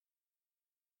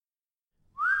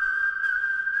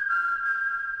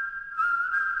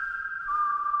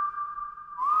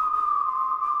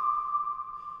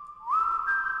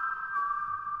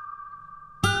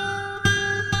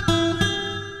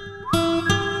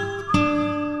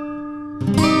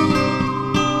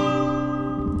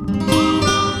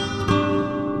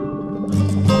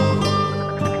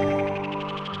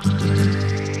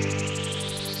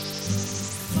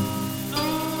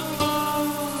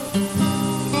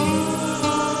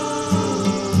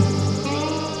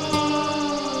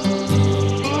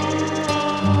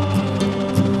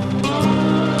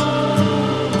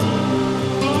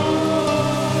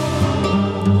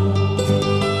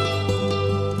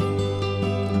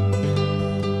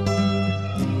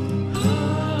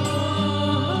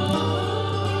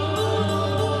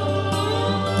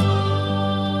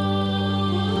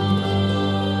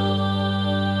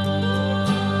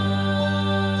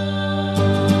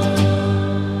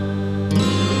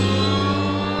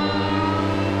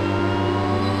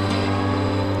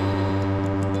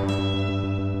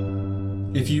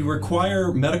If you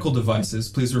require medical devices,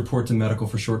 please report to medical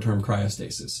for short-term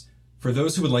cryostasis. For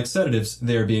those who would like sedatives,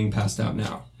 they are being passed out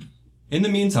now. In the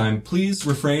meantime, please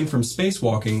refrain from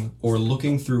spacewalking or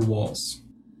looking through walls.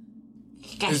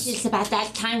 Guess it's about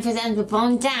that time for them to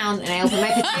bone down, and I open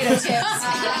my potato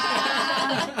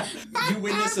chips. You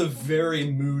witness a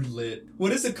very mood-lit...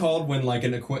 What is it called when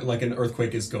an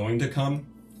earthquake is going to come?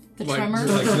 The tremors?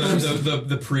 Like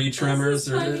the pre-tremors,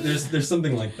 or there's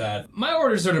something like that. My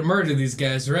orders are to murder these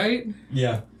guys, right?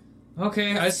 Yeah.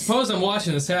 Okay, I suppose I'm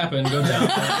watching this happen. Go down.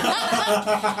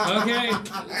 Okay,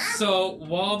 so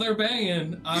while they're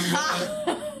banging,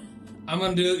 I'm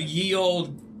gonna do ye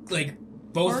old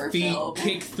both feet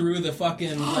kick through the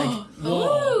fucking wall.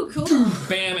 Ooh, cool.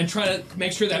 Bam, and try to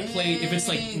make sure that plate, if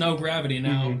it's no gravity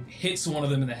now, hits one of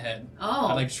them in the head. Oh.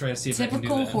 I'd like to try to see if I can do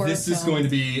Typical that. horror This is going to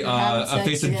be a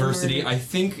face adversity. I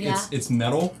think it's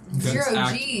metal.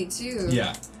 0G too.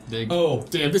 Yeah. Big. Oh,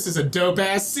 damn, this is a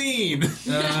dope-ass scene.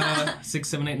 6,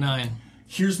 7, 8, 9.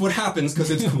 Here's what happens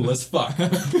because it's cool as fuck.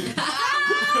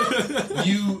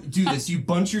 You do this. You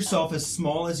bunch yourself as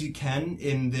small as you can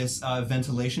in this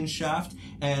ventilation shaft,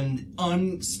 and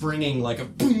unspringing like a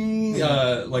boom,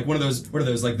 like one of those. What are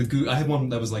those? Like I had one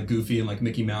that was like Goofy and like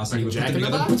Mickey Mouse, and you would put them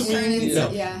together.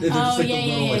 Yeah. They're just the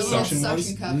little suction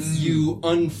ones. Cups. You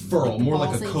unfurl more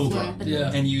like a cobra,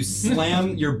 and you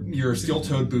slam your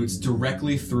steel-toed boots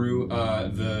directly through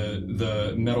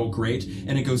the metal grate,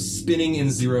 and it goes spinning in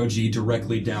 0G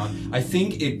directly down. I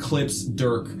think it clips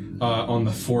Dirk on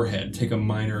the forehead, take a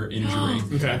minor injury.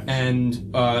 Okay. And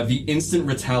the instant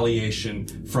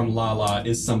retaliation from Lala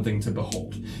is something to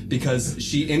behold, because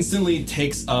she instantly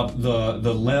takes up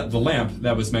the lamp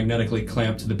that was magnetically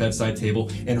clamped to the bedside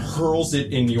table and hurls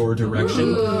it in your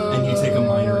direction, and you take a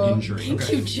minor injury.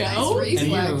 Thank you, Joe. Nice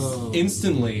reflex. And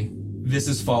instantly, this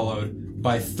is followed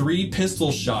by 3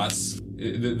 pistol shots.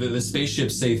 The spaceship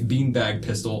safe beanbag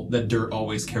pistol that Dirt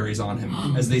always carries on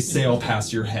him as they sail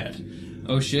past your head.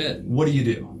 Oh shit! What do you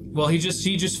do? Well, he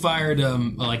just fired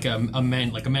like a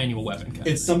manual weapon.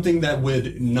 It's something that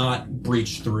would not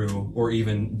breach through or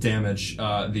even damage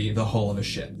the hull of a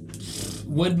ship.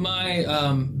 Would my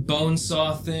bone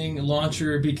saw thing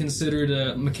launcher be considered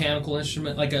a mechanical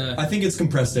instrument? I think it's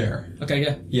compressed air. Okay,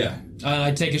 yeah. Yeah.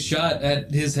 I take a shot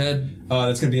at his head.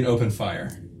 That's gonna be an open fire.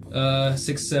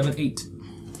 6, 7, 8.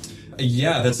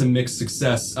 Yeah, that's a mixed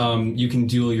success. You can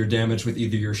duel your damage with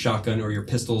either your shotgun or your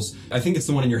pistols. I think it's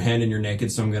the one in your hand and you're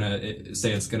naked, so I'm gonna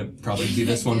say it's gonna probably be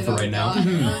this one for right now.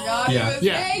 Yeah.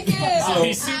 Naked. So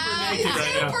He's super naked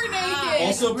right now. Super naked.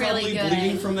 Also Really probably good.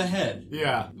 bleeding from the head.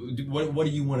 Yeah. What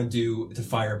do you want to do to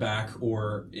fire back,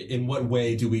 or in what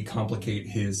way do we complicate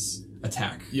his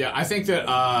attack? Yeah, I think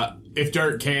that if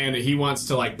Dirt can, he wants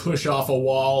to push off a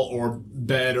wall or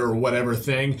bed or whatever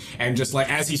thing, and just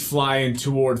as he's flying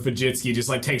toward Fajitsky, just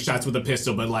take shots with a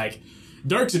pistol. But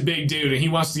Dirk's a big dude, and he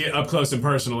wants to get up close and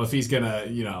personal. If he's gonna,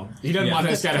 he doesn't want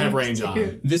this guy to have range on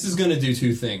him. This is gonna do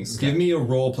 2 things. Okay. Give me a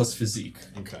roll plus physique.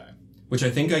 Okay. Which I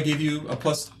think I gave you a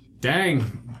plus.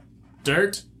 Dang,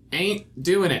 Dirt ain't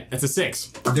doing it. That's a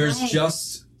 6. There's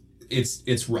just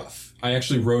it's rough. I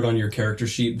actually wrote on your character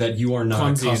sheet that you are not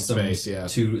Clumsy in accustomed space, yeah.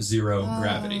 to 0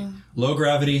 gravity. Low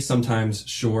gravity, sometimes,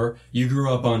 sure. You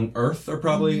grew up on Earth, or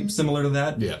probably similar to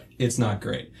that. Yeah. It's not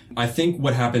great. I think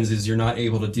what happens is you're not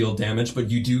able to deal damage, but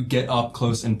you do get up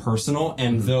close and personal,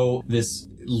 and though this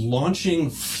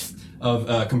launching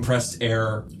of compressed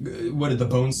air, the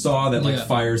bone saw that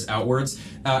fires outwards,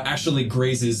 actually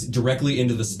grazes directly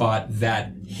into the spot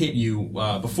that hit you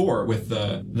before with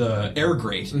the air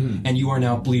grate, and you are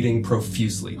now bleeding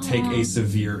profusely. Take a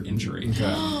severe injury.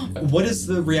 Okay. What is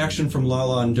the reaction from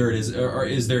Lala and Dirt?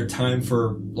 Is there time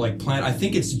for plan? I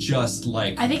think it's just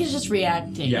I think it's just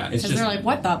reacting. Yeah, it's just they're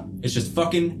what the? It's just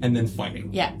fucking and then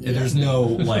fighting. Yeah. There's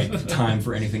no time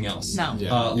for anything else. No.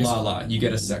 Yeah. Lala, you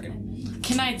get a second.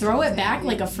 Can I throw it back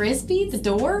like a frisbee? The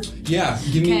door? Yeah,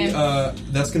 give me.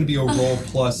 That's going to be a roll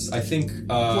plus. I think.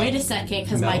 Wait a second,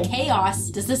 because my chaos.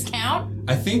 Does this count?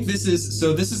 I think this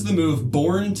is the move.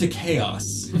 Born to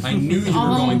Chaos. I knew you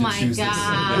were going to choose this.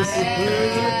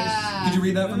 Yeah. Did you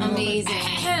read that from me?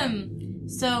 Amazing.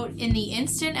 So, in the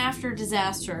instant after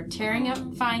disaster,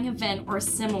 terrifying event, or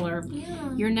similar,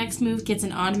 your next move gets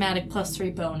an automatic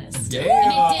 +3 bonus. Yeah.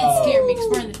 And it did scare me because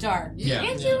we're in the dark. Yeah.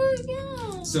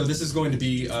 So this is going to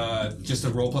be just a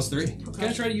roll +3. Can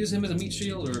I try to use him as a meat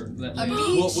shield or that? A meat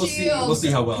We'll see. We'll see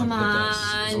how well Come it does.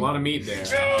 on. There's a lot of meat there.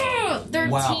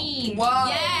 13. Wow.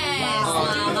 Yes.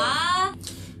 Wow. Lala.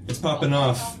 It's popping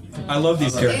off. I love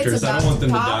these characters. I don't want them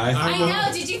to die. I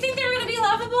know. Did you think they were going to be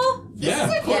lovable?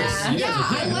 Yeah, of course. Yeah,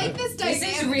 I like this dynamic.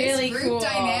 is really this group cool.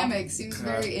 dynamic seems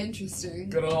very interesting.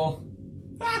 Good old.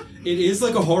 It is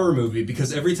like a horror movie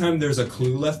because every time there's a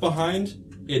clue left behind,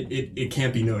 it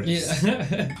can't be noticed.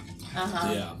 Yeah.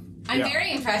 Yeah. I'm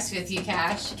very impressed with you,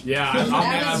 Cash. Yeah,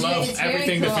 I love it's very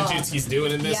everything that cool. Fujitsu's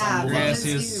doing in this. Yeah, Yes,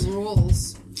 Vojitsu's yes.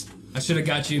 rules. I should have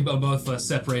got you both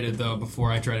separated though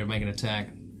before I tried to make an attack.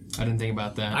 I didn't think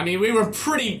about that. I mean, we were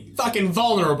pretty fucking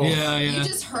vulnerable. yeah. You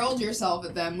just hurled yourself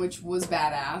at them, which was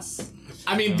badass.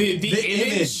 I mean, the The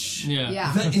image. Yeah.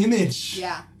 Yeah. The image.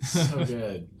 Yeah. So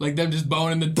good. Like them just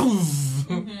boning the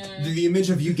doof. The image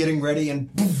of you getting ready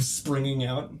and poof, springing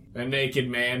out. A naked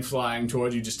man flying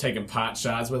towards you, just taking pot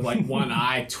shots with like one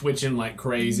eye twitching like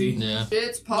crazy. Yeah.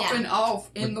 It's popping off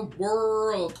in the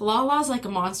world. Lala's like a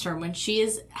monster. When she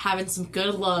is having some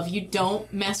good love, you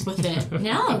don't mess with it.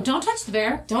 No, don't touch the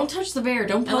bear. Don't touch the bear.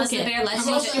 Don't poke Unless it. the bear lets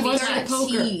you Unless touch she the wants you bear. to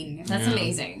poke her. 13. That's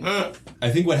amazing. I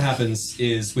think what happens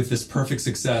is with this perfect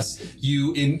success,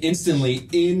 you instantly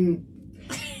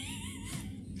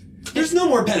there's no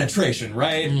more penetration,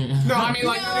 right? No, I mean,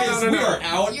 like, no. We are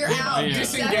out. You're out. Yeah.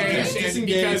 Disengaged, Definitely. and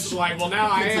because, like, well, now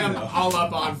I am Disengaged. all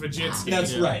up on Fujitsu.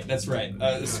 That's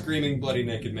right. Screaming bloody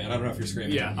naked man. I don't know if you're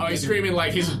screaming. Yeah. Oh, he's screaming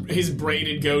like his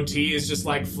braided goatee is just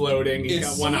like floating. He's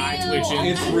It's- got one eye twitching.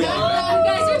 It's really bad. You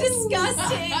guys are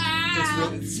disgusting. It's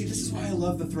really, see, this is why I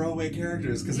love the throwaway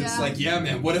characters, because it's Yeah. like, yeah,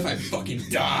 man, what if I fucking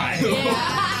die?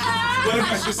 What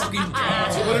if I just fucking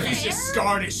what if he's just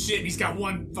scarred as shit and he's got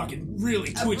one fucking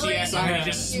really twitchy ass eye and he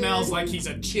just smells like he's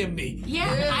a chimney?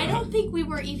 Yeah, I don't think we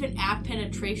were even at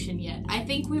penetration yet. I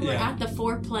think we were Yeah. at the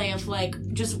foreplay of like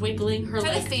just wiggling her For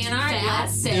the like fan art, fat.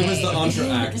 let's say. It was the entre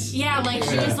act. Yeah, like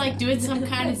she was like doing some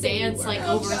kind of dance like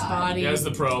over his body. There's the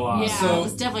prologue. Yeah, So- it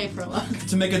was definitely a prologue.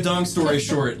 To make a long story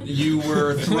short, you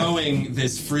were throwing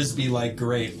this frisbee-like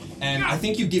grape, and I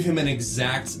think you give him an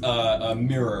exact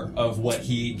mirror of what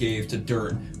he gave to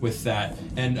Dirt with that.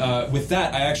 And with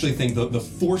that, I actually think the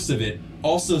force of it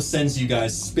also sends you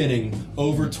guys spinning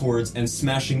over towards and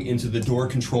smashing into the door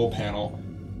control panel,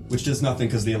 which does nothing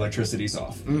because the electricity's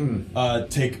off.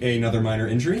 Take another minor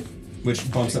injury, which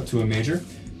bumps up to a major.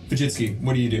 Fujitsuki,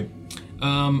 what do you do?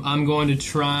 I'm going to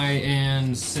try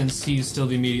and, since he's still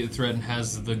the immediate threat and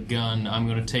has the gun, I'm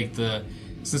going to take the...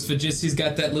 Since Fujitsu's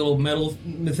got that little metal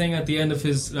thing at the end of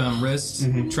his wrist,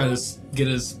 try to get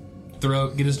his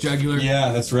throat, get his jugular.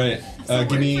 Yeah, that's right.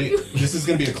 Give me... This is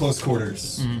going to be a close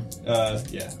quarters.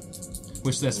 Yeah.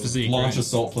 Which that's physique, Launch right?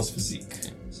 assault plus physique.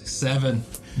 7.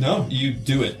 No, you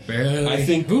do it. Barely. I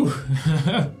think Ooh.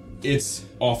 it's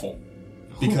awful.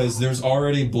 Because there's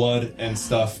already blood and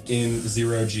stuff in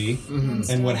 0G.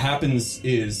 And what happens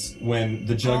is when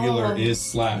the jugular is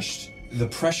slashed, the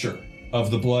pressure of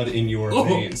the blood in your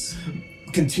veins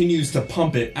continues to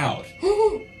pump it out.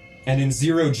 And in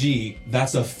 0G,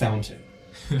 that's a fountain.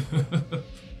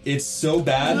 It's so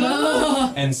bad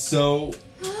and so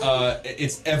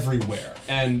it's everywhere.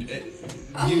 And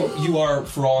you are,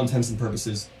 for all intents and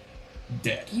purposes,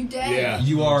 dead. You dead. Yeah.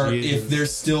 You are, Jesus. if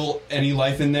there's still any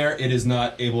life in there, it is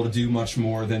not able to do much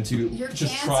more than to You're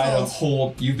just try to canceled.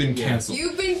 hold. You've been canceled.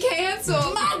 You've been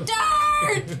canceled. My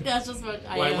Dirt! That's just what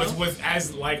I Like know. with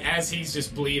as he's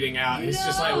just bleeding out, it's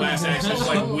just like last action, just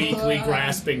like weakly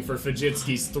grasping for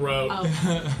Fujitsu's throat.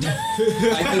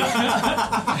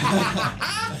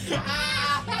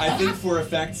 I think for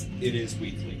effect, it is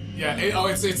weekly. Yeah.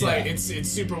 It's like it's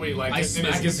super weak. Like I it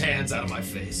smack is- his hands out of my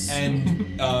face.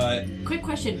 And Quick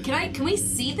question: Can we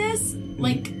see this?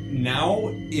 Like, now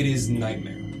it is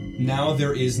nightmare. Now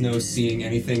there is no seeing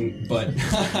anything but.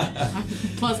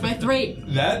 plus my throat.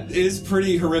 That is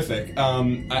pretty horrific.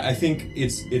 I think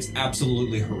it's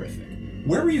absolutely horrific.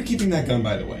 Where were you keeping that gun,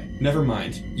 by the way? Never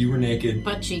mind. You were naked.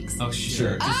 Butt cheeks. Oh shit.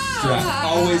 Sure, just strap.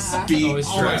 Always be Always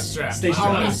strapped. Always strapped. Stay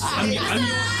strapped. Always.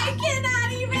 I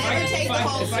cannot even. Never take the If I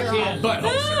holster can, off. But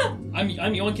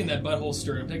I'm yoinking that butt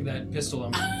holster and taking that pistol. You're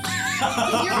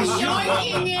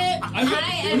yoinking it. I'm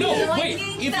I am no,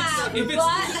 yoinking wait. that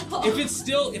If it's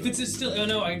still. Oh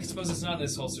no, I suppose it's not in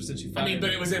this holster since you I fired. mean,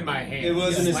 but it was in my hand. It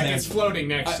was in his like hand. It's floating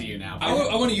next to you now. I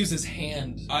want to use his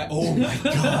hand. Oh my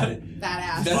god.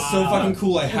 Badass. That's so fucking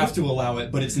cool. I have to allow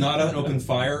it, but it's not an open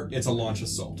fire. It's a launch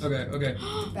assault. Okay.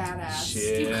 Badass.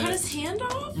 You cut his hand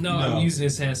off? No, No. I'm using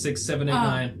his hand. 6, 7, 8,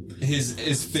 9. His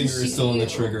finger is still on the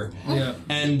trigger, Yeah.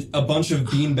 and a bunch of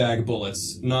beanbag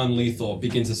bullets, non-lethal,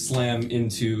 begin to slam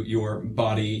into your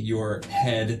body, your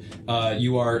head.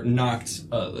 You are knocked,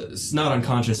 not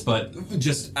unconscious, but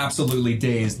just absolutely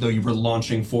dazed, though you were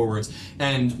launching forwards.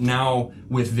 And now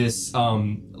with this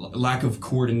lack of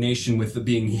coordination, with the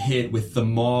being hit, with the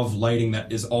mauve lighting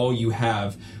that is all you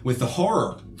have, with the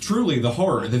horror. Truly, the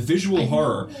horror, the visual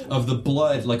horror of the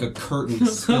blood like a curtain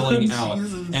spilling out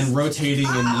and rotating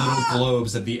in little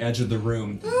globes at the edge of the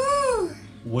room.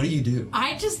 What do?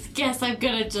 I just guess I'm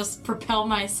gonna just propel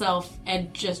myself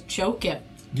and just choke him.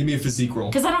 Give me a physique roll.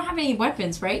 Because I don't have any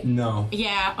weapons, right? No.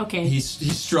 Yeah, okay. He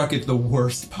struck at the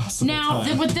worst possible Now,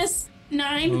 time. with this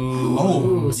 9,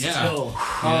 Oh, yeah. Still.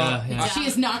 Yeah. she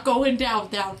is not going down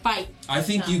without a fight. I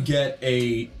think you get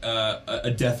a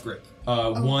death grip.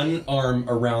 One arm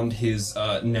around his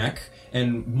neck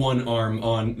and one arm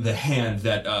on the hand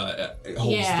that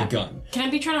holds Yeah. the gun. Can I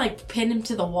be trying to, like, pin him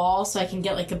to the wall so I can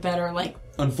get, like, a better, like...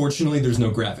 Unfortunately, there's no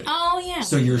gravity. Oh, yeah.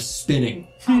 So you're spinning,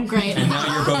 Oh, great. and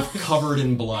now you're both covered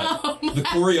in blood. Oh The my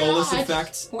Coriolis gosh.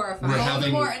 effect. Horrifying. We're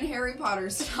having. Voldemort and Harry Potter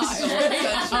style.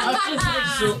 I'm just, like,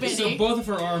 So spinning. both of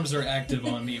her arms are active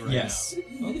on me right Yes.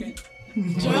 now. Okay.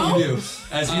 What do you do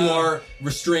as you are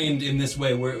restrained in this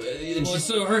way? Where and Well, she's-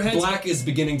 so her head's black is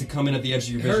beginning to come in at the edge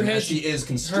of your Her vision. head- as she is her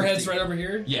constricted. head's right over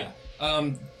here. Yeah.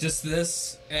 Just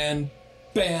this and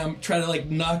bam, try to like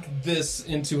knock this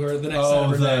into her the next side Oh,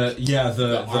 of her neck.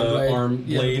 the arm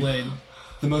Yeah, blade. the blade.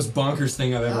 The most bonkers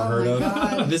thing I've ever heard my of.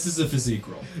 God. This is a physique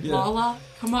roll. Lala,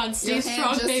 come on, stay Your strong,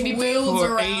 hand just baby. wheels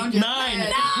For around 8, your 9.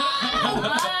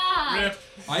 head. Rip.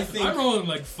 I think. I'm rolling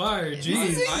like fire. This Jeez.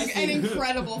 is I an think-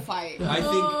 incredible fight. I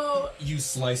Oh. think you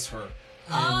slice her,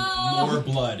 and more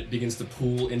blood begins to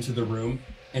pool into the room,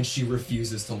 and she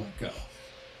refuses to let go.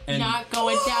 And Not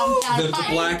going down without the a fight.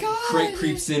 black God. crate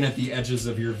creeps in at the edges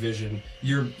of your vision.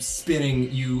 You're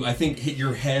spinning. You, I think, hit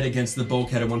your head against the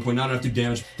bulkhead at one point. Not enough to do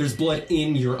damage. There's blood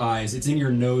in your eyes. It's in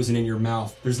your nose and in your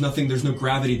mouth. There's nothing. There's no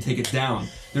gravity to take it down.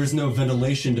 There's no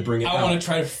ventilation to bring it out. I want to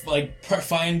try to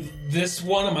find this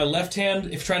one on my left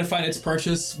hand. If trying to find its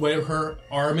purchase where her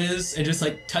arm is, and just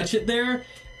like touch it there,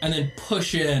 and then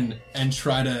push in and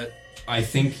try to. I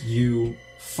think you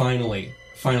finally,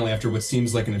 after what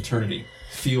seems like an eternity,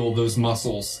 feel those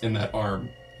muscles in that arm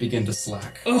begin to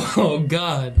slack. Oh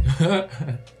God.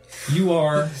 You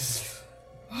are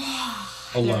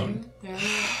alone.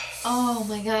 Oh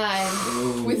my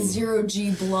god. With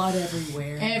 0G blood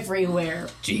everywhere. Everywhere.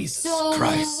 Jesus So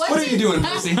Christ. What are you doing,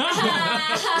 Percy?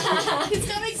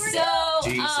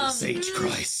 So, H.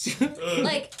 Christ.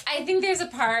 like, I think there's a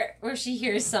part where she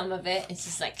hears some of it, and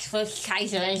she's like,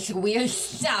 it's weird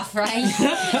stuff, right?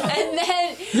 And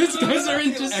then, These guys are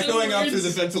into some Echoing up weird through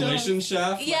the stuff. ventilation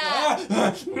shaft. yeah.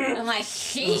 I'm like,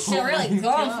 sheesh, they're really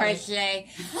going for it today.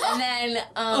 And then,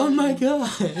 Oh my God.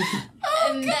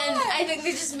 and then I think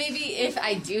they just maybe if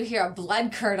I do hear a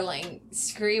blood curdling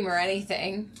scream or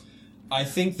anything. I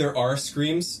think there are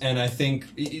screams, and I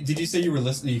think. Did you say you were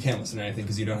listening? You can't listen to anything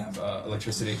because you don't have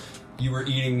electricity. You were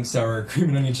eating sour cream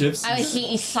and onion chips. I was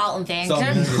eating salt and vinegar. Salt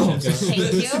and vinegar chips.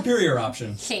 Thank the you. superior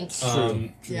option. Thanks.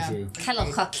 Yeah.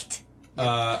 Hello, cooked.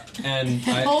 And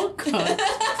I, Oh, God.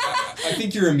 I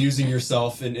think you're amusing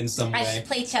yourself in some I way.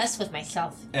 play chess with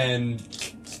myself. And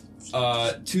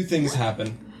two things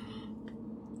happen.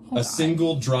 A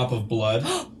single drop of blood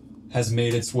has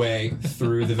made its way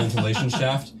through the ventilation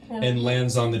shaft and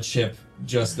lands on the chip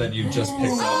just that you just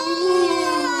picked up.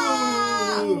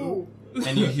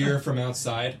 And you hear from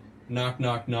outside, knock,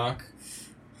 knock, knock.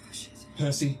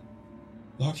 Percy,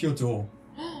 lock your door.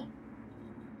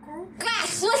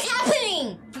 Grass, what's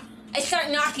happening? I start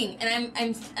knocking, and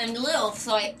I'm little,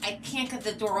 so I can't get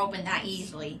the door open that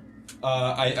easily.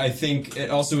 I think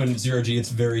also in 0G it's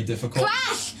very difficult.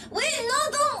 Grass, wait,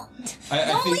 no, don't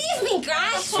I think, leave me,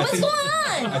 Grass. What's think- going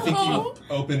on? I think you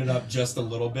open it up just a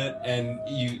little bit and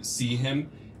you see him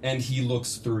and he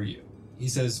looks through you. He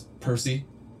says, Percy,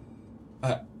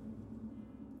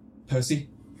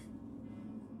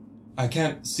 I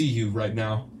can't see you right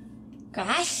now.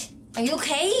 Grass, are you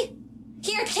okay?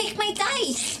 Here, take my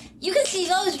dice. You can see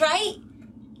those, right?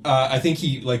 I think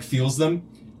he feels them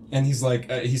and he's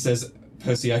he says,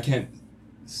 Percy, I can't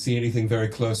see anything very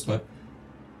close, but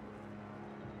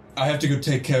I have to go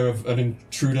take care of an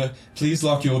intruder. Please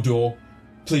lock your door.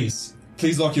 Please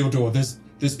lock your door.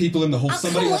 There's people in the hold. I'll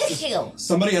come with you.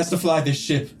 Somebody has to fly this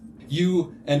ship.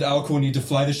 You and Alcor need to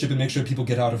fly the ship and make sure people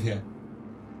get out of here.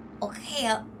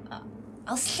 Okay,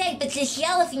 I'll stay, but just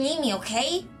yell if you need me,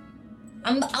 okay?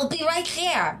 I'll be right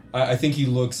there. I think he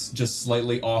looks just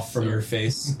slightly off from your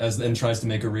face and tries to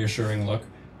make a reassuring look.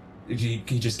 He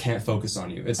just can't focus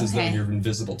on you. It's as though Okay. you're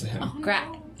invisible to him.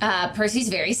 Percy's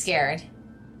very scared.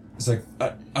 He's like,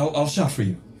 I'll shout for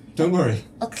you. Don't worry.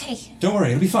 Okay, Don't worry.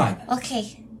 It'll be fine.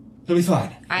 okay. It'll be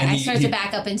fine. And I he- start he- to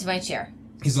back up into my chair.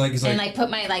 He's like, And put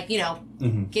my,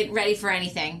 Mhm. get ready for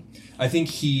anything. I think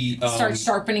he Start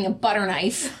sharpening a butter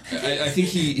knife. I think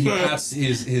he pats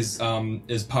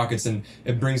his pockets and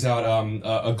it brings out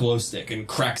a glow stick and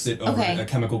cracks it over Okay. a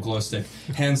chemical glow stick.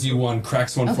 Hands you one,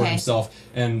 cracks one for Okay. himself,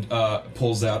 and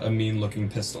pulls out a mean-looking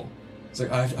pistol. It's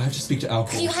like I have to speak to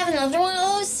Alcor. Do you have another one of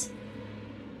those?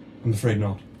 I'm afraid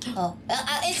not. Oh,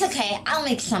 it's okay. I'll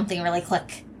make something really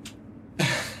quick.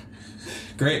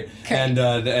 Great.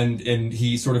 And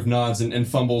he sort of nods and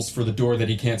fumbles for the door that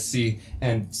he can't see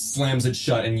and slams it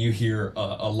shut, and you hear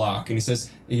a lock. And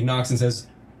he knocks and says,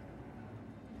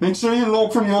 "Make sure you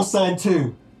lock from your side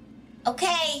too."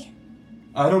 Okay.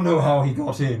 I don't know how he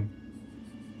got in.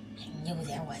 I knew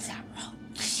there was a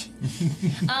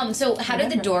rope. So how do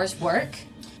the doors work?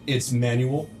 It's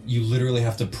manual. You literally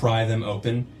have to pry them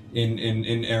open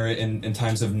in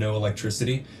times of no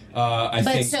electricity. I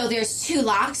think. So there's 2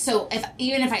 locks. So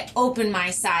even if I open my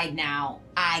side now,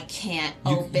 I can't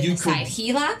open the side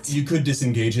he locked. You could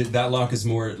disengage it. That lock is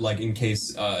more like in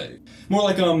case, more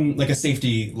like a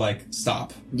safety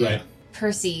stop, right?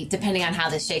 Percy, depending on how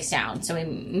this shakes down, so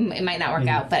it might not work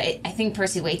out. But I think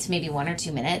Percy waits maybe 1 or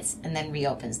 2 minutes and then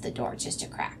reopens the door just a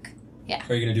crack. Yeah.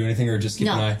 Are you gonna do anything or just keep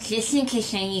an eye? No, just in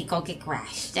case I need to go get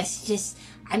grass. That's just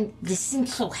this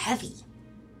thing's so heavy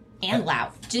and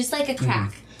loud, just like a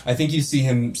crack. I think you see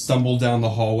him stumble down the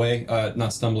hallway,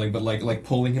 not stumbling, but like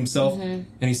pulling himself, and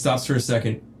he stops for a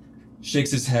second,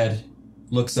 shakes his head,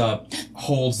 looks up,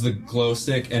 holds the glow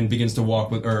stick, and begins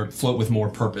to float with more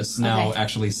purpose. Now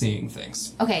actually seeing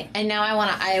things. Okay, and now I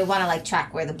wanna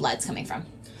track where the blood's coming from.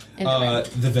 The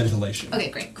ventilation. Okay,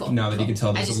 great, cool. Now that you can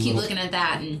tell, I just keep looking at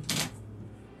that and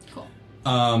cool.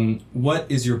 What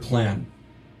is your plan?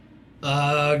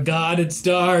 God, it's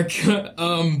dark.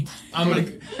 I'm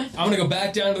gonna go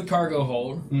back down to the cargo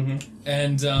hold.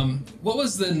 And what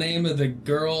was the name of the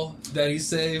girl that he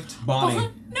saved? Bonnie.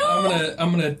 No.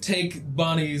 I'm gonna take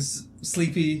Bonnie's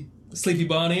sleepy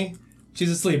Bonnie. She's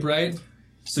asleep, right?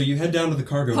 So you head down to the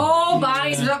cargo. Oh,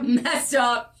 Bonnie's messed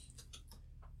up.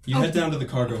 You head down to the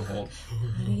cargo hold,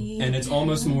 and it's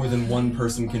almost more than one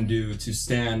person can do to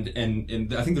stand,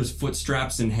 and I think there's foot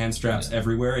straps and hand straps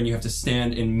everywhere, and you have to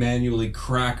stand and manually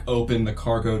crack open the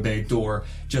cargo bay door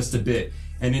just a bit.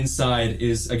 And inside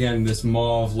is, again, this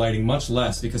mauve lighting, much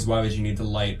less, because why would you need to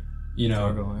light,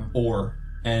 ore?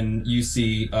 And you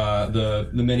see the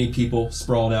many people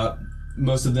sprawled out.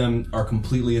 Most of them are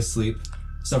completely asleep.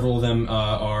 Several of them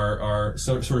are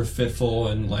sort of fitful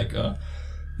and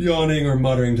yawning or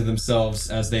muttering to themselves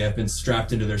as they have been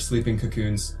strapped into their sleeping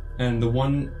cocoons. And the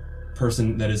one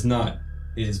person that is not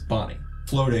is Bonnie,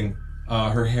 floating,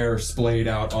 her hair splayed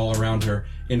out all around her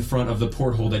in front of the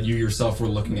porthole that you yourself were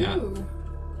looking at.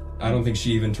 I don't think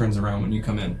she even turns around when you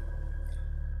come in.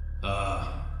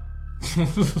 I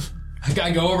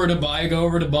go over to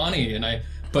Bonnie and I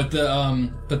put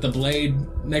the blade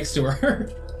next to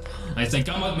her. I say,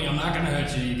 "Come with me. I'm not gonna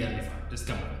hurt you. You gotta be fine. Just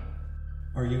come with me."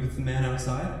 Are you with the man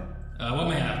outside? What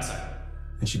man outside?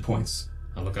 And she points.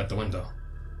 I look out the window.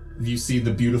 You see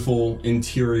the beautiful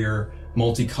interior,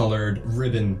 multicolored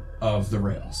ribbon of the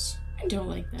rails. I don't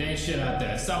like that. There ain't shit out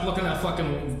there. Stop looking at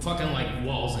fucking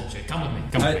walls and shit. Come with me.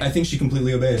 Come with me. I think she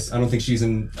completely obeys. I don't think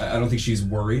she's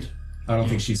worried. I don't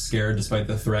think she's scared despite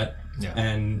the threat. Yeah.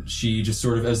 And she just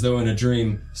sort of, as though in a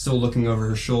dream, still looking over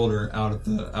her shoulder out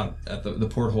at the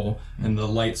porthole, and the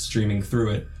light streaming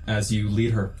through it as you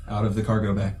lead her out of the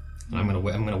cargo bay. I'm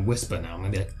gonna whisper now. I'm gonna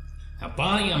be like, "Now,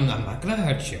 Bonnie, I'm not gonna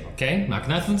hurt you, okay?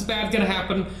 Nothing's bad gonna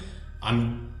happen.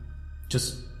 I'm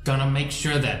just gonna make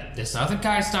sure that this other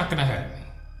guy's not gonna hurt me.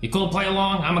 You cool play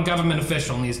along? I'm a government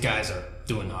official, and these guys are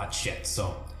doing odd shit,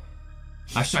 so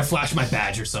I flash my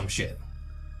badge or some shit.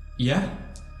 Yeah.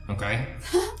 Okay?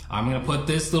 I'm gonna put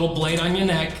this little blade on your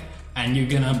neck, and you're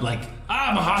gonna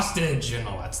I'm a hostage, and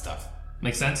all that stuff.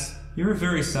 Make sense? You're a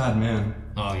very sad man.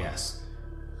 Oh, yes.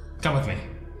 Come with me.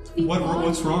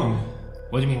 What's wrong?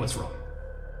 What do you mean, what's wrong?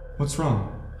 What's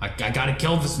wrong? I gotta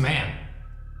kill this man.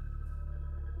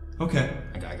 Okay.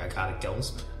 I gotta kill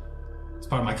this man. It's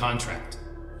part of my contract.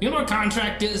 You know what a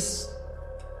contract is?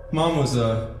 Mom was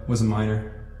a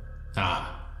minor.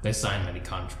 They sign many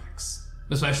contracts.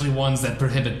 Especially ones that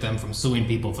prohibit them from suing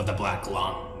people for the black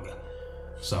lung.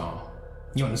 So,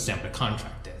 you understand what a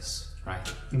contract is, right?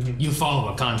 Mm-hmm. You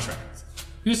follow a contract.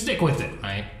 You stick with it,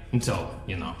 right? Until,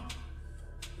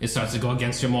 it starts to go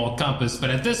against your moral compass. But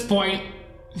at this point,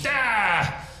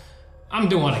 I'm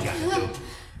doing what I gotta do.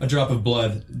 A drop of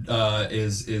blood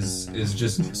is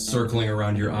just circling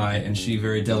around your eye, and she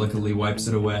very delicately wipes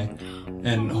it away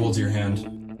and holds your hand.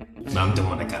 I'm doing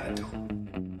what I gotta do.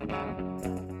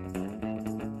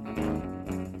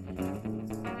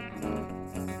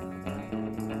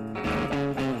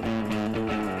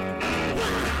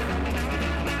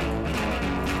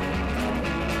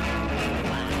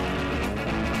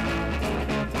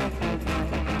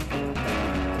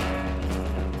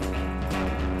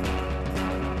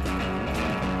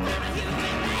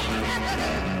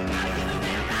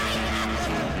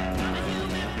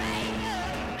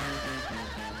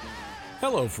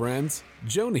 Hello, friends.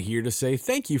 Jonah here to say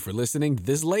thank you for listening to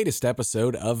this latest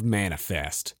episode of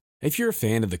Manifest. If you're a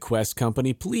fan of the Quest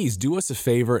Company, please do us a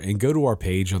favor and go to our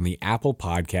page on the Apple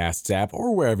Podcasts app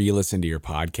or wherever you listen to your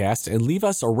podcasts and leave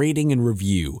us a rating and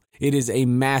review. It is a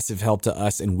massive help to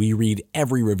us, and we read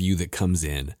every review that comes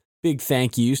in. Big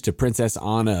thank yous to Princess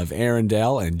Anna of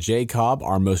Arendelle and Jacob,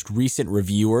 our most recent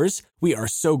reviewers. We are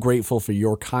so grateful for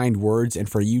your kind words and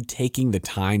for you taking the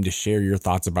time to share your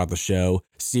thoughts about the show.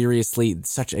 Seriously,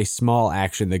 such a small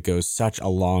action that goes such a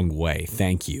long way.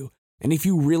 Thank you. And if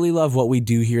you really love what we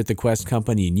do here at the Quest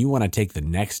Company and you want to take the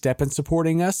next step in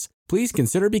supporting us, please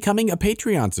consider becoming a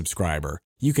Patreon subscriber.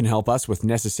 You can help us with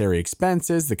necessary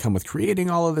expenses that come with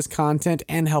creating all of this content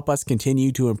and help us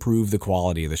continue to improve the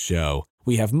quality of the show.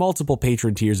 We have multiple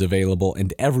patron tiers available,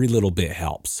 and every little bit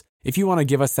helps. If you want to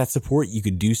give us that support, you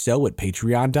can do so at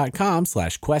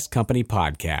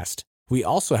patreon.com/questcompanypodcast. We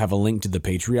also have a link to the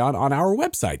Patreon on our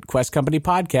website,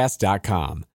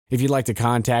 questcompanypodcast.com. If you'd like to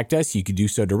contact us, you can do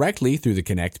so directly through the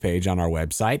Connect page on our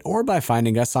website or by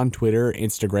finding us on Twitter,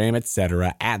 Instagram,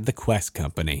 etc. at The Quest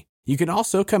Company. You can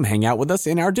also come hang out with us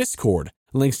in our Discord.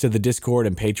 Links to the Discord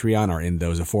and Patreon are in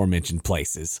those aforementioned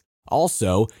places.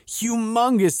 Also,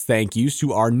 humongous thank yous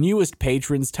to our newest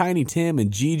patrons, Tiny Tim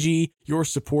and Gigi. Your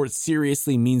support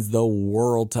seriously means the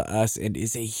world to us and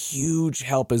is a huge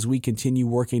help as we continue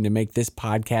working to make this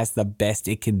podcast the best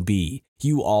it can be.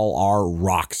 You all are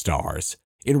rock stars.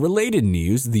 In related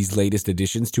news, these latest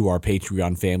additions to our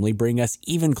Patreon family bring us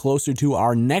even closer to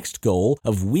our next goal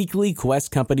of weekly Quest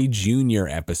Company Junior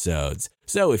episodes.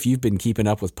 So if you've been keeping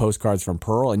up with Postcards from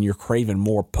Pearl and you're craving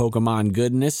more Pokemon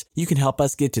goodness, you can help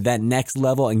us get to that next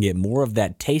level and get more of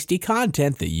that tasty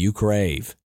content that you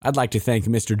crave. I'd like to thank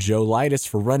Mr. Joe Lightus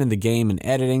for running the game and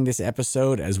editing this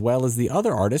episode, as well as the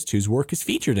other artists whose work is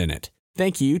featured in it.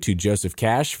 Thank you to Joseph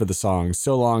Cash for the song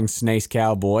So Long Snace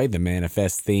Cowboy, the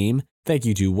Manifest theme. Thank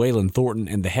you to Waylon Thornton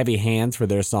and the Heavy Hands for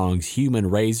their songs Human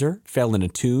Razor, Fell in a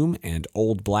Tomb, and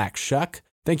Old Black Shuck.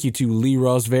 Thank you to Lee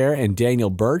Rosevere and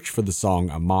Daniel Birch for the song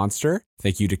A Monster.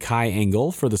 Thank you to Kai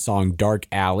Engel for the song Dark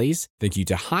Alleys. Thank you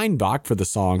to Heinbach for the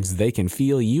songs They Can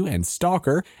Feel You and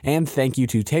Stalker. And thank you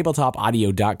to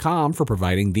tabletopaudio.com for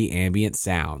providing the ambient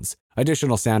sounds.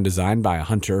 Additional sound design by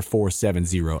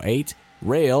Hunter4708,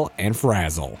 Rail, and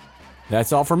Frazzle.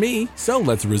 That's all for me, so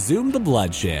let's resume the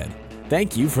bloodshed.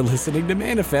 Thank you for listening to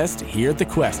Manifest here at the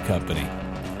Quest Company.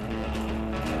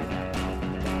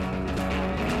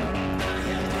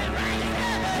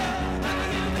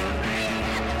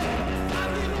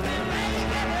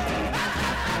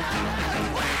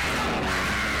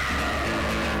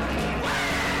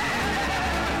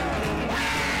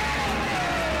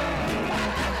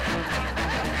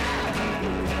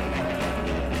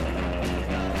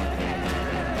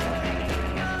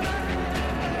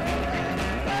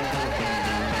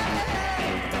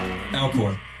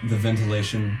 Alcor, the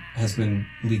ventilation has been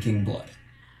leaking blood.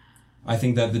 I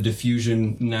think that the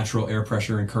diffusion, natural air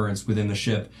pressure, and currents within the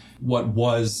ship, what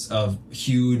was a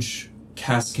huge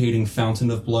cascading fountain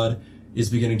of blood,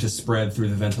 is beginning to spread through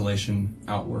the ventilation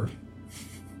outward.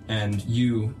 And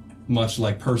you, much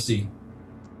like Percy,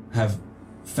 have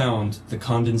found the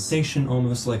condensation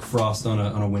almost like frost on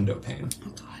a window pane. Oh,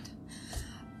 God.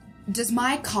 Does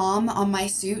my comm on my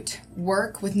suit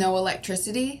work with no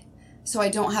electricity? So I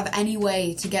don't have any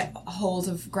way to get a hold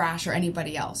of Grash or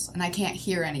anybody else, and I can't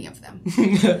hear any of them.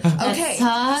 Okay,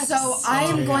 sucks. so I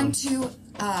am going to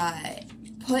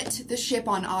put the ship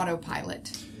on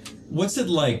autopilot. What's it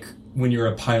like when you're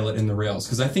a pilot in the rails?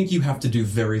 Because I think you have to do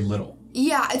very little.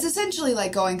 Yeah, it's essentially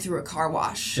like going through a car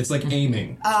wash. It's like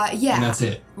aiming. Yeah. And that's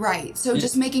it. Right. So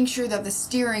just making sure that the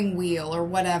steering wheel or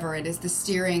whatever it is, the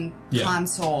steering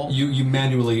console. You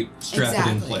manually strap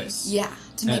it in place. Yeah.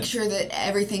 To make sure that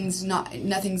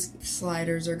nothing's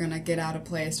sliders are gonna get out of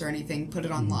place or anything, put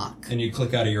it on lock. And you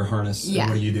click out of your harness, Yeah.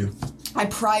 and what do you do? I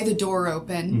pry the door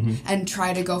open and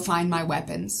try to go find my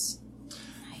weapons.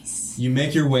 Nice. You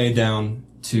make your way down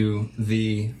to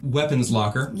the weapons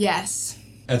locker. Yes.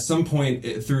 At some point,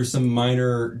 through some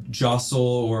minor jostle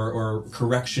or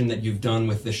correction that you've done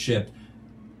with the ship,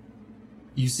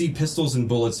 you see pistols and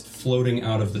bullets floating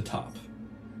out of the top.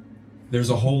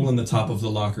 There's a hole in the top of the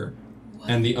locker,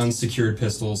 and the unsecured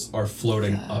pistols are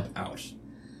floating up out.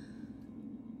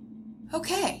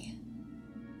 Okay.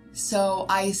 So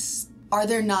are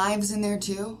there knives in there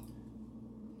too?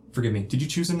 Forgive me, did you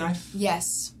choose a knife?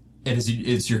 Yes.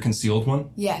 It's your concealed one?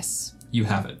 Yes. You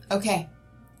have it. Okay.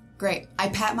 Great. I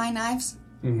pat my knives,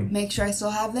 make sure I still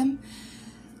have them,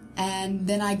 and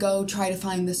then I go try to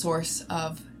find the source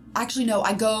of... Actually, no,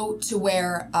 I go to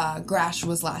where Grash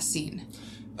was last seen.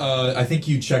 I think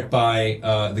you check by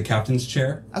the captain's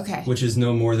chair. Okay. Which is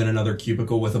no more than another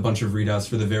cubicle with a bunch of readouts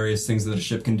for the various things that a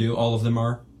ship can do. All of them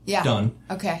are done.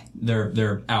 Okay.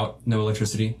 They're out. No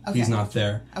electricity. Okay. He's not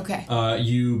there. Okay.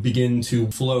 You begin to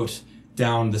float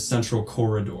down the central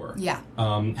corridor. Yeah.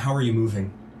 How are you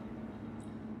moving?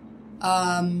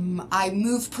 I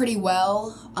move pretty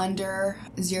well under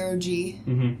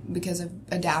 0G because I've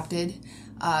adapted.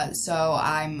 So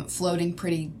I'm floating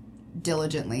pretty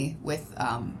diligently with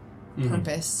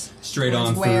purpose. Straight towards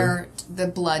on where the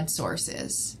blood source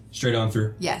is. Straight on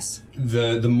through. Yes.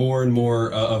 The more and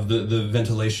more of the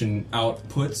ventilation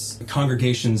outputs,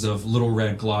 congregations of little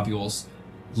red globules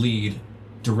lead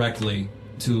directly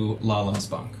to Lala's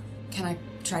bunk. Can I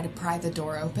try to pry the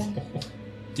door open?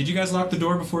 Did you guys lock the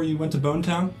door before you went to Bone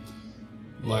Town?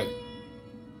 Like,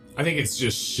 I think it's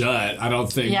just shut. I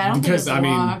don't think Yeah, I don't think because it's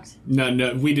locked.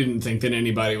 no, we didn't think that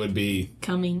anybody would be.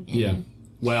 Coming in. Yeah.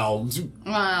 Well,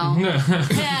 Wow.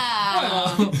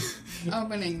 Yeah.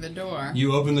 Opening the door.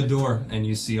 You open the door and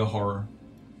you see a horror.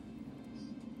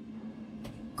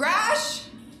 Grash!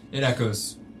 It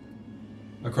echoes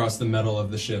across the metal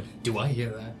of the ship. Do I hear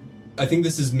that? I think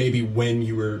this is maybe when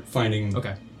you were finding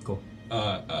Okay, cool.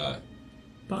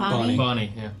 Bonnie.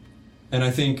 Bonnie, yeah. And I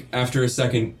think after a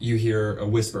second you hear a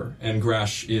whisper, and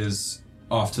Grash is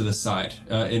off to the side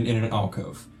in an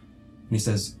alcove. And he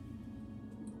says,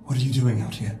 "What are you doing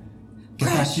out here? Get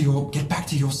back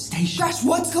to your station. Grash,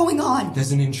 what's going on?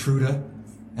 There's an intruder,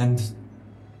 and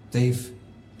they've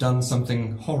done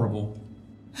something horrible.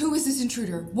 Who is this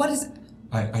intruder? What is...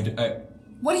 I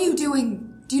What are you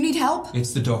doing? Do you need help?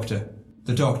 It's the doctor.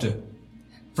 The doctor.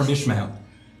 From Ishmael.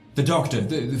 The doctor.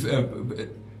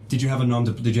 Did you have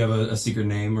Did you have a secret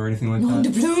name or anything like Nom de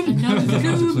that? plume. Nom de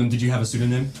plume. Did you have a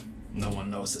pseudonym? No one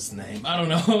knows his name. I don't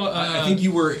know. I think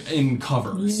you were in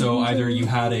cover, so either you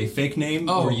had a fake name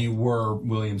or you were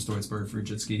William Stoitzberg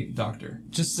Frujitsky, doctor.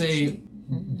 Just say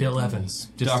Bill Evans.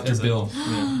 Just Dr. as a- Bill.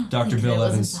 yeah. Dr. Bill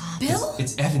Evans. Bill?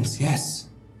 It's Evans, yes.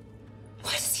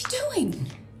 What is he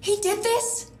doing? He did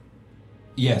this?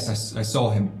 Yes, I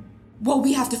saw him. Well,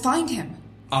 we have to find him.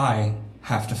 I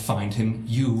have to find him.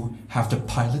 You have to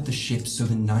pilot the ship so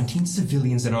the 19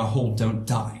 civilians in our hold don't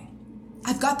die.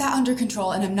 I've got that under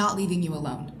control, and I'm not leaving you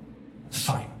alone.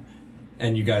 Fine.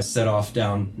 And you guys set off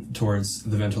down towards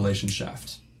the ventilation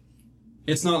shaft.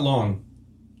 It's not long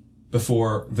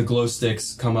before the glow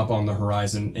sticks come up on the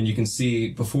horizon, and you can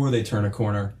see, before they turn a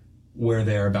corner, where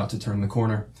they are about to turn the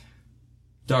corner.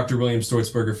 Dr. William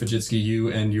Stoitzberger Fajitsky, you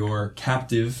and your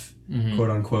captive,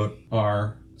 quote-unquote,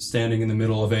 are standing in the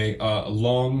middle of a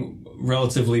long,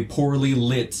 relatively poorly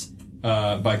lit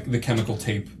by the chemical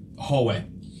tape hallway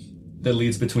that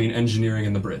leads between engineering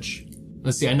and the bridge.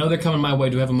 Let's see, I know they're coming my way.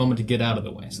 Do I have a moment to get out of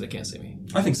the way so they can't see me?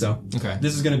 I think so. Okay.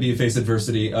 This is going to be a face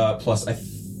adversity plus, I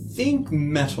think,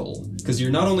 metal. Because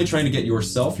you're not only trying to get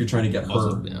yourself, you're trying to get her.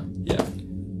 Also, yeah.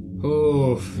 Yeah.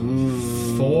 Ooh,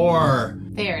 4.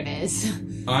 There it is.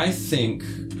 I think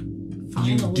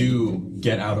you do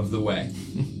get out of the way.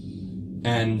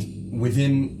 And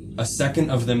within a second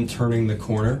of them turning the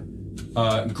corner,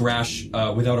 Grash,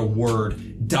 without a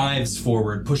word, dives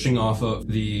forward, pushing off of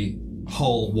the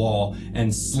hull wall,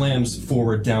 and slams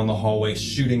forward down the hallway,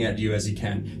 shooting at you as he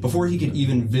can. Before he could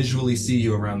even visually see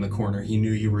you around the corner, he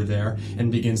knew you were there and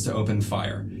begins to open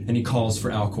fire. And he calls for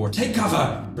Alcor, "Take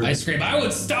cover!" I scream, I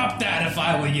would stop that if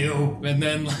I were you. And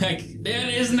then,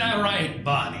 isn't that right,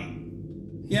 Bonnie?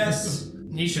 Yes.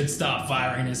 He should stop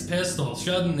firing his pistol,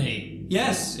 shouldn't he?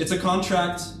 Yes, it's a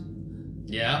contract.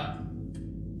 Yeah.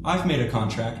 I've made a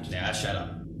contract. Yeah, shut up.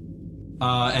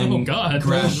 And Oh, God.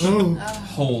 Grash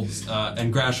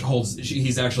holds,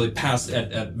 he's actually passed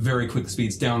at very quick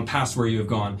speeds down past where you have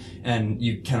gone, and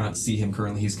you cannot see him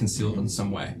currently. He's concealed in some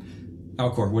way.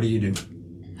 Alcor, what do you do?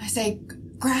 I say,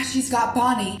 Grash, he's got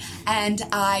Bonnie, and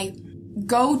I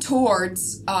go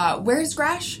towards, where's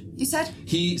Grash, you said?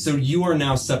 So you are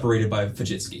now separated by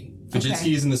Fajitsky. Fajitsky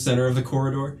Okay. is in the center of the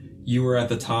corridor, you are at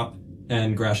the top,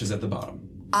 and Grash is at the bottom.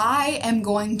 I am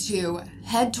going to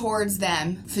head towards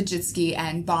them, Fajitsky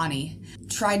and Bonnie,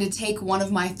 try to take one of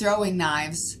my throwing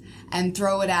knives and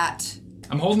throw it at...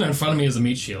 I'm holding it in front of me as a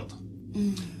meat shield.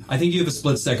 I think you have a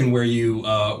split second where you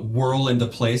whirl into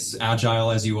place,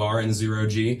 agile as you are in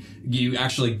 0G. You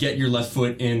actually get your left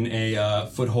foot in a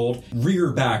foothold,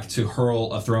 rear back to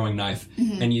hurl a throwing knife,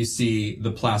 and you see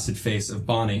the placid face of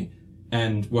Bonnie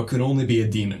and what could only be a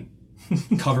demon,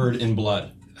 covered in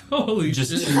blood. Holy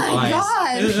Just shit. two eyes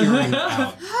God. peering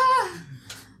out.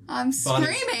 I'm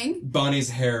screaming. Bonnie's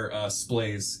hair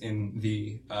splays in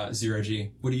the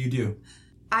 0G. What do you do?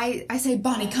 I say,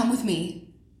 Bonnie, come with me.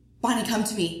 Bonnie, come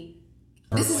to me.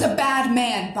 This is a bad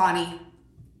man, Bonnie.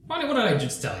 Bonnie, what did I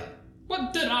just tell you?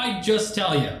 What did I just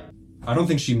tell you? I don't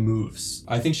think she moves.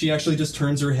 I think she actually just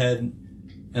turns her head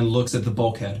and looks at the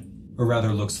bulkhead, or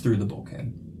rather looks through the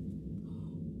bulkhead.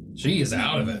 She is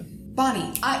out of it.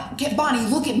 Bonnie, Bonnie,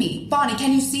 look at me. Bonnie,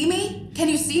 can you see me? Can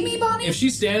you see me, Bonnie? If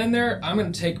she's standing there, I'm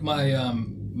gonna take my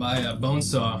my bone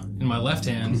saw in my left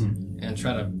hand and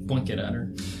try to blink it at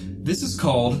her. This is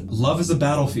called Love is a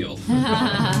Battlefield.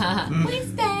 What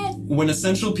is that? When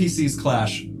essential PCs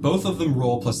clash, both of them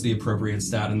roll plus the appropriate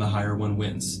stat and the higher one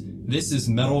wins. This is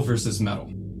metal versus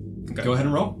metal. Okay. Go ahead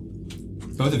and roll.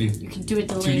 Both of you. You can do it,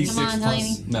 Delaney. 2d6 Come on,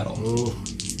 plus Delaney. metal.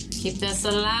 Keep this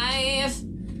alive.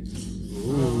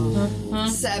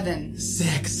 7.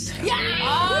 6.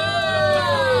 Ah!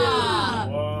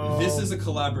 This is a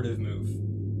collaborative move.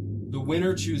 The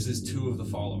winner chooses 2 of the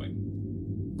following.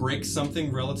 Break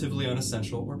something relatively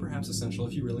unessential, or perhaps essential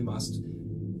if you really must.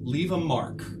 Leave a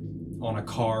mark on a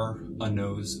car, a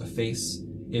nose, a face.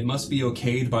 It must be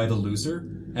okayed by the loser,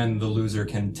 and the loser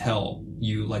can tell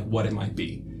you like what it might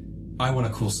be. I want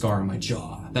a cool scar on my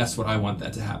jaw. That's what I want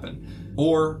that to happen.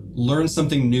 Or learn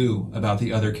something new about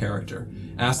the other character.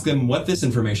 Ask them what this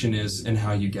information is and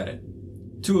how you get it.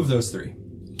 2 of those 3.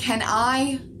 Can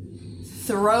I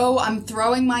I'm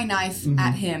throwing my knife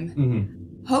at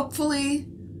him. Hopefully,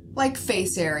 like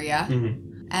face area.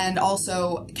 And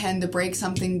also, can the break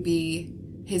something be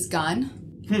his gun?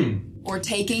 Or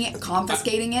taking it,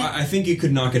 confiscating it? I think you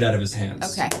could knock it out of his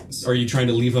hands. Okay. Are you trying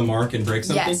to leave a mark and break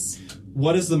something? Yes.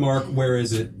 What is the mark? Where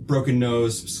is it? Broken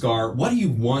nose, scar. What do you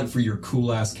want for your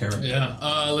cool-ass character? Yeah,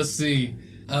 let's see.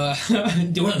 Do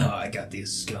you want to know how I got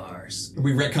these scars? Are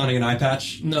we retconning an eye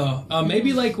patch? No,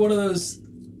 maybe like one of those,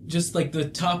 just like the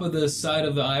top of the side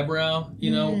of the eyebrow,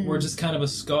 you know, where just kind of a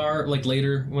scar, like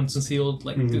later, once it's healed,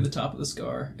 like through the top of the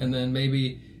scar. And then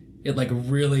maybe it like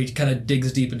really kind of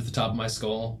digs deep into the top of my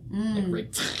skull. Like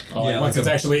right. Once it's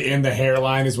actually in the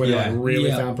hairline is when you like really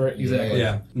found it. Exactly.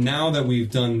 Yeah. Now that we've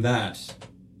done that,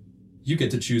 you get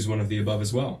to choose one of the above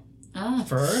as well.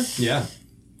 For her? Yeah.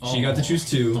 She got to choose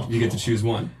 2. You get to choose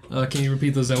 1. Can you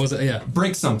repeat those? That was yeah.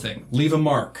 Break something. Leave a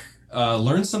mark.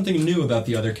 Learn something new about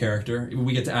the other character.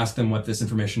 We get to ask them what this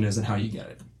information is and how you get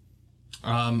it.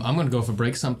 I'm going to go for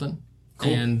break something.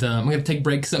 Cool. And I'm going to take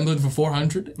break something for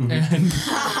 400. And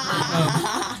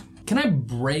can I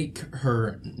break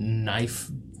her knife,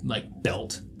 like,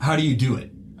 belt? How do you do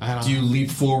it? Do you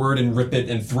leap forward and rip it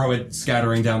and throw it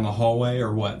scattering down the hallway,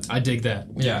 or what? I dig that.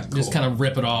 Yeah, Just kind of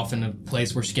rip it off in a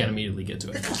place where she can't immediately get to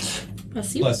it.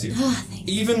 Bless you. Bless you.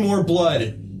 Even more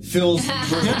blood fills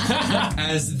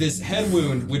as this head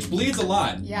wound, which bleeds a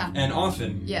lot and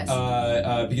often,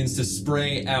 begins to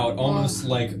spray out almost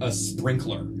like a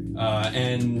sprinkler.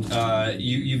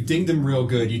 You dinged him real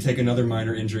good. You take another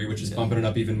minor injury, which is bumping it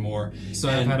up even more. So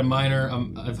I've had a minor.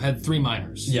 I've had 3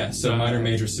 minors. Yeah, so minor,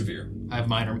 major, severe. I have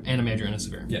minor and a major and a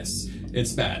severe. Yes,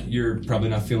 it's bad. You're probably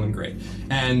not feeling great.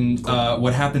 And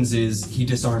what happens is he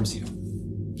disarms you.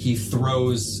 He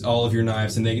throws all of your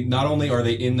knives, and they not only are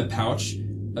they in the pouch,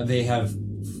 they have.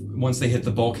 Once they hit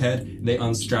the bulkhead, they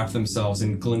unstrap themselves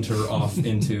and glinter off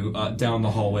into down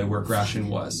the hallway where Grashin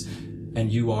was,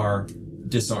 and you are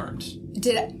disarmed.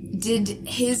 Did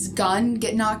his gun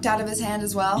get knocked out of his hand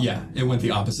as well? Yeah, it went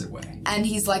the opposite way. And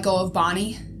he's let go of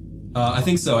Bonnie? I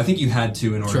think so. I think you had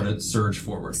to in order to surge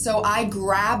forward. So I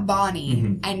grab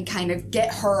Bonnie and kind of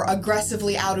get her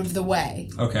aggressively out of the way.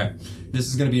 Okay. This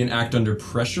is going to be an act under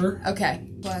pressure. Okay.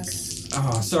 Plus.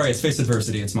 Oh, sorry. It's face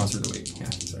adversity. It's monster of the week. Yeah,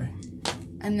 sorry.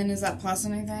 And then is that plus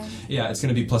anything? Yeah, it's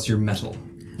going to be plus your metal.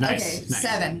 Nice. Okay,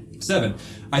 7.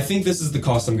 I think this is the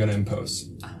cost I'm going to impose.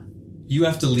 You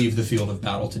have to leave the field of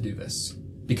battle to do this.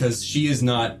 Because she is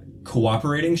not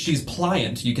cooperating. She's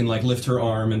pliant. You can like lift her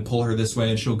arm and pull her this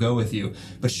way and she'll go with you.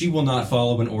 But she will not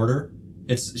follow an order.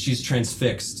 She's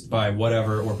transfixed by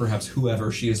whatever or perhaps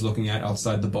whoever she is looking at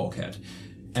outside the bulkhead.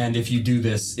 And if you do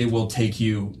this, it will take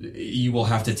you will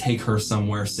have to take her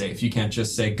somewhere safe. You can't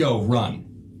just say, go, run.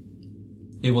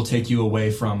 It will take you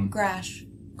away from Grash.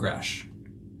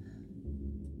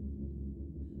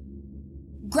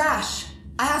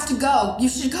 I have to go. You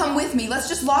should come with me. Let's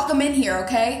just lock him in here,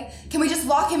 okay? Can we just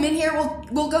lock him in here?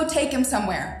 We'll go take him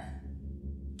somewhere.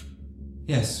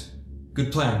 Yes.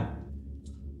 Good plan.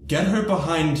 Get her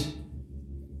behind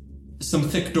some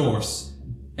thick doors.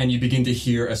 And you begin to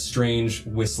hear a strange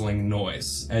whistling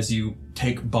noise as you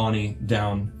take Bonnie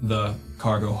down the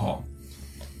cargo hall.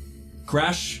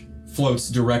 Crash floats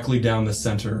directly down the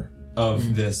center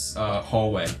of this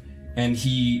hallway. And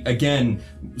he, again,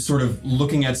 sort of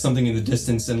looking at something in the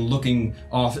distance and looking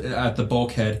off at the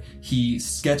bulkhead, he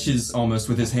sketches almost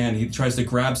with his hand. He tries to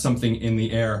grab something in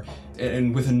the air,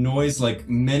 and with a noise like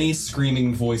many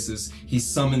screaming voices, he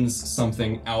summons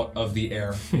something out of the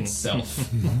air itself.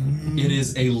 It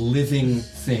is a living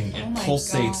thing. It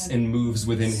pulsates and moves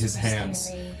within his hands.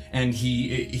 And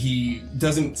he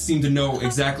doesn't seem to know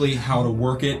exactly how to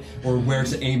work it or where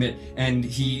to aim it, and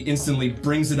he instantly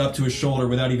brings it up to his shoulder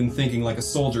without even thinking, like a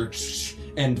soldier,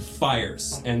 and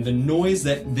fires. And the noise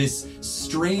that this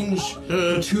strange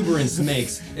protuberance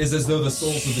makes is as though the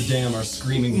souls of the damned are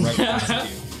screaming right past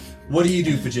you. What do you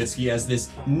do, Fajitsky, as this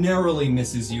narrowly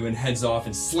misses you and heads off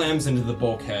and slams into the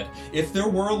bulkhead? If there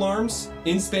were alarms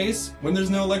in space when there's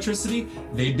no electricity,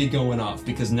 they'd be going off,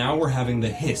 because now we're having the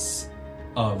hiss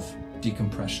of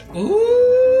decompression.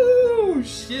 Ooh,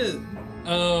 shit.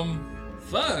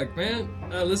 Fuck, man.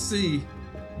 Let's see.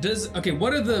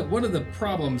 What are the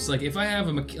problems? Like, if I have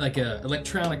a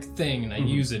electronic thing and I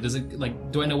use it,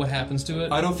 do I know what happens to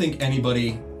it? I don't think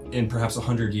anybody in perhaps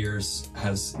 100 years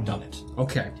has done it.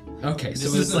 Okay. So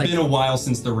This has been a while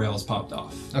since the rails popped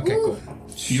off. Okay, cool.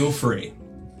 Feel free.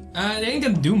 It ain't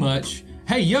gonna do much.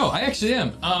 Hey, yo, I actually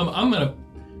am. I'm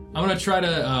gonna try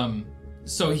to.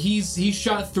 So he's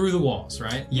shot through the walls,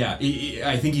 right? Yeah,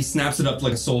 I think he snaps it up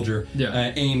like a soldier,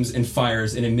 aims and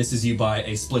fires, and it misses you by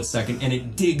a split second, and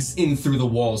it digs in through the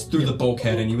walls, through the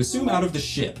bulkhead, and you assume out of the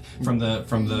ship from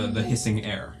the hissing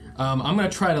air. I'm gonna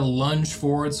try to lunge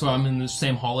forward so I'm in the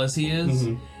same hall as he is,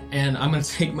 and I'm gonna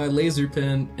take my laser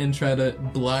pen and try to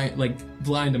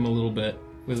blind him a little bit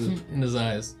in his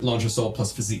eyes. Launch assault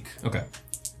plus physique. Okay.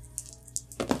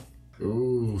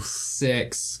 Ooh,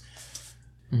 6.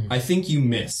 I think you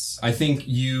miss. I think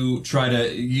you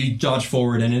dodge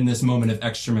forward, and in this moment of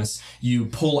extremis, you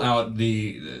pull out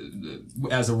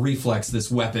as a reflex,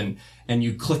 this weapon, and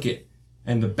you click it,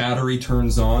 and the battery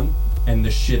turns on, and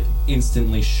the ship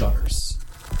instantly shudders.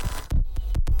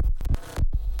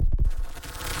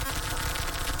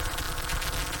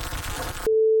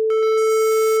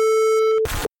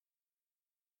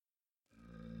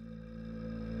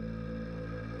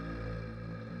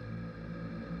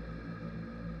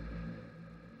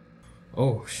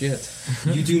 Oh, shit.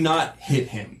 You do not hit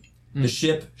him. The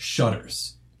ship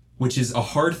shudders, which is a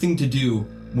hard thing to do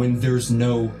when there's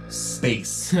no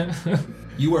space.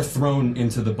 You are thrown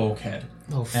into the bulkhead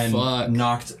and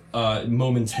knocked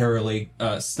momentarily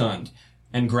stunned.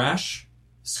 And Grash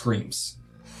screams.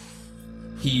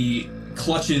 He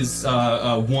clutches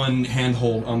one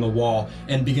handhold on the wall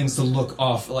and begins to look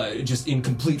off, just in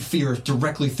complete fear,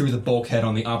 directly through the bulkhead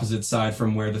on the opposite side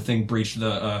from where the thing breached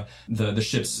the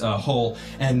ship's hull,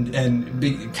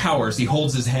 and cowers. He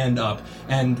holds his hand up,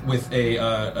 and with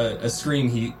a scream,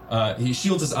 he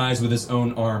shields his eyes with his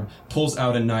own arm, pulls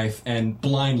out a knife, and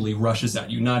blindly rushes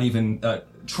at you, not even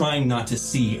trying not to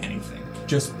see anything,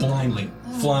 just blindly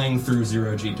flying through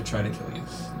 0G to try to kill you.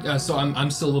 So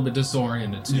I'm still a little bit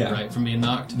disoriented too, right, from being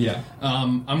knocked. Yeah.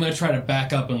 I'm gonna try to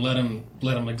back up and let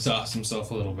him exhaust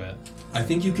himself a little bit. I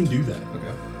think you can do that.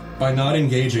 Okay. By not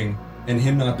engaging and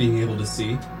him not being able to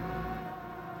see,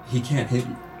 he can't hit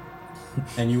you,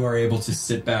 and you are able to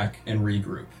sit back and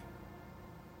regroup.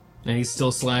 And he's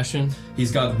still slashing.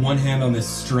 He's got one hand on this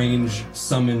strange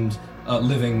summoned,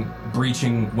 living,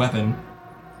 breaching weapon.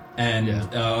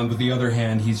 And with the other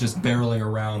hand, he's just barreling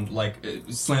around,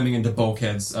 slamming into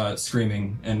bulkheads,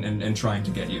 screaming and trying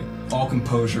to get you. All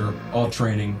composure, all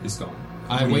training is gone.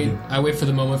 I wait for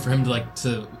the moment for him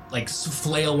to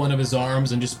flail one of his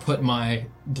arms and just put my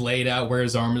blade out where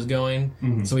his arm is going.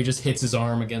 Mm-hmm. So he just hits his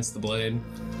arm against the blade.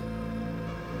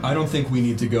 I don't think we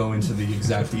need to go into the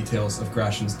exact details of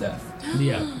Grashan's death.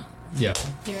 Yeah.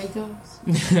 There he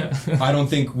goes. I don't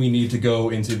think we need to go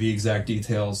into the exact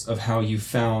details of how you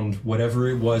found whatever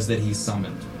it was that he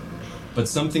summoned. But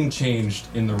something changed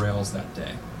in the rails that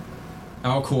day.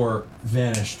 Alcor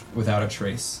vanished without a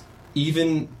trace.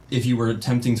 Even if you were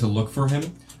attempting to look for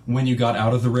him, when you got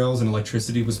out of the rails and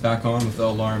electricity was back on with the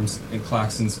alarms and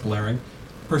klaxons blaring,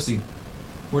 Percy,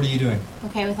 what are you doing?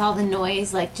 Okay, with all the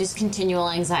noise, just continual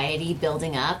anxiety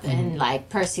building up, and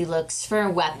Percy looks for a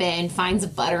weapon, finds a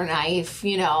butter knife,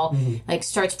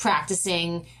 starts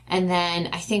practicing, and then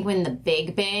I think when the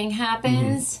big bang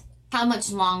happens, how much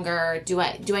longer do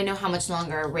I know how much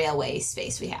longer railway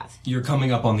space we have? You're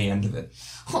coming up on the end of it.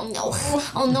 Oh no!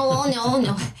 Oh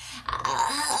no!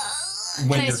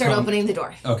 Can I start opening the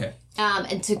door? Okay.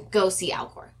 And to go see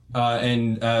Alcor.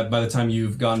 And by the time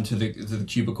you've gotten to the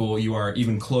cubicle, you are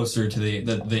even closer to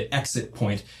the exit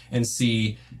point and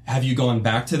see, have you gone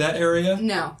back to that area?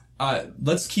 No.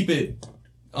 Let's keep it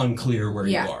unclear where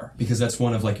you are, because that's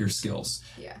one of your skills.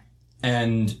 Yeah.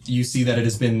 And you see that it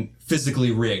has been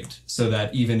physically rigged so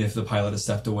that even if the pilot has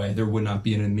stepped away, there would not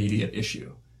be an immediate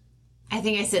issue. I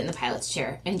think I sit in the pilot's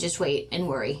chair and just wait and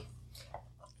worry.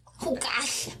 Oh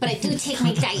gosh, but I do take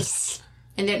my dice.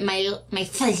 And then my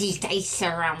fuzzy dice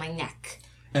are around my neck.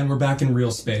 And we're back in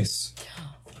real space.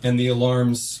 And the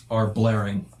alarms are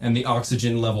blaring, and the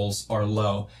oxygen levels are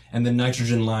low, and the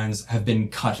nitrogen lines have been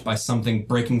cut by something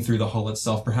breaking through the hull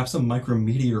itself, perhaps a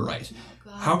micrometeorite.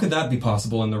 How could that be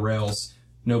possible in the rails?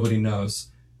 Nobody knows.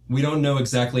 We don't know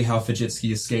exactly how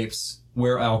Fajitsky escapes,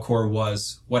 where Alcor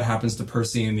was, what happens to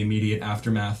Percy in the immediate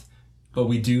aftermath. But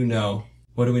we do know.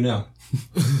 What do we know?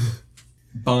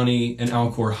 Bonnie and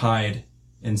Alcor hide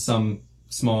in some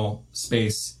small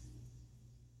space.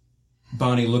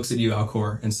 Bonnie looks at you,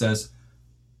 Alcor, and says,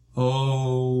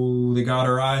 "Oh, they got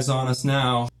our eyes on us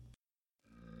now."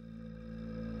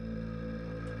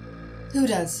 Who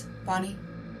does, Bonnie?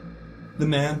 The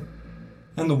man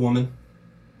and the woman.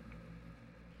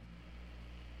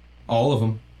 All of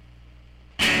them.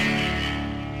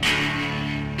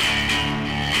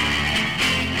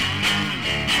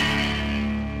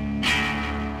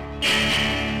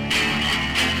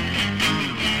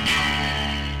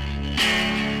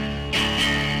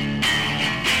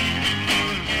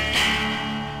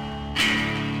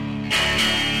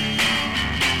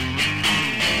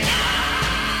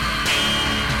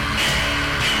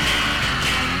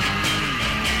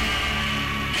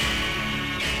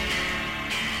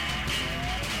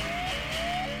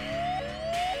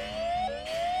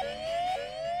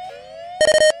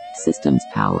 Systems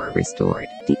power restored.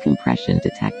 Decompression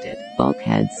detected.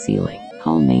 Bulkhead sealing.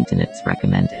 Hull maintenance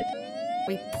recommended.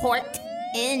 Report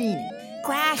in.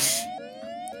 Crash.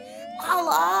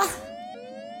 Lala.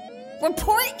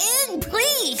 Report in,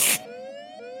 please.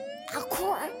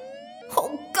 Alcor.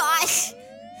 Oh gosh.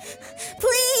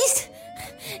 Please.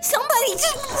 Somebody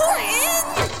just report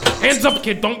in. Hands up,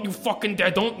 kid. Don't you fucking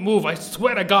dare. Don't move. I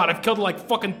swear to God, I've killed like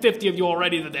fucking 50 of you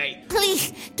already today.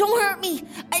 Please, don't hurt me.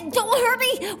 Don't hurt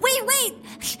me. Wait.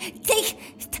 Take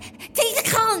the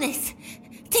colonists.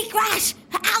 Take Crash,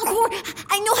 Alcor.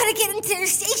 I know how to get into their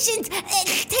stations.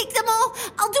 Take them all.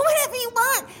 I'll do whatever you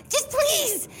want. Just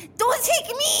please, don't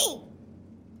take me.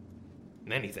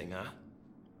 Anything, huh?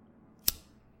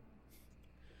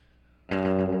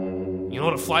 You know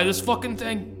how to fly this fucking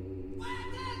thing?